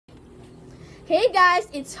Hey guys,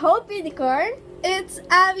 it's Hope Unicorn. It's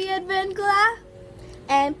Abby Advencula.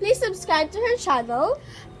 And please subscribe to her channel.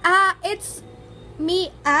 It's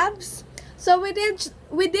me, Abs. So we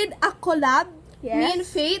did a collab. Yes. Me and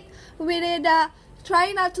Faith. We did a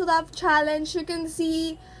Try Not to Laugh challenge. You can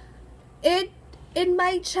see it in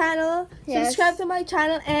my channel. Yes. Subscribe to my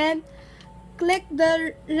channel and click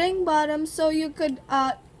the ring bottom so you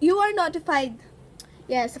are notified.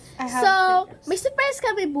 Yes. I have So, videos. may surprise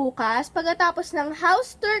kami bukas. Pagkatapos ng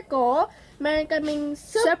house tour ko, meron kaming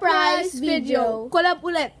surprise video. Collab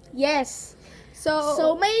ulit. Yes. So,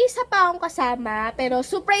 So, may isa pa akong kasama, pero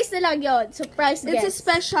surprise na lang yun. Surprise it's a guest.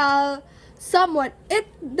 special someone.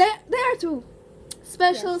 There are two.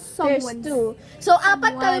 Special There's someone. two. So,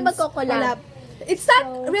 apat kami magko-collab. It's not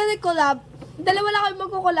So, really collab. Dalawa lang kami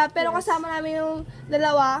magko-collab, pero Yes. kasama namin yung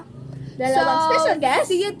dalawa. Dalawang special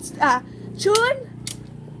guest. See it, June,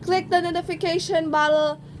 click the notification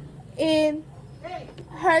bell in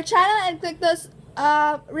her channel and click the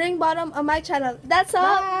ring bottom on my channel. That's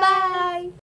all. Bye. Bye.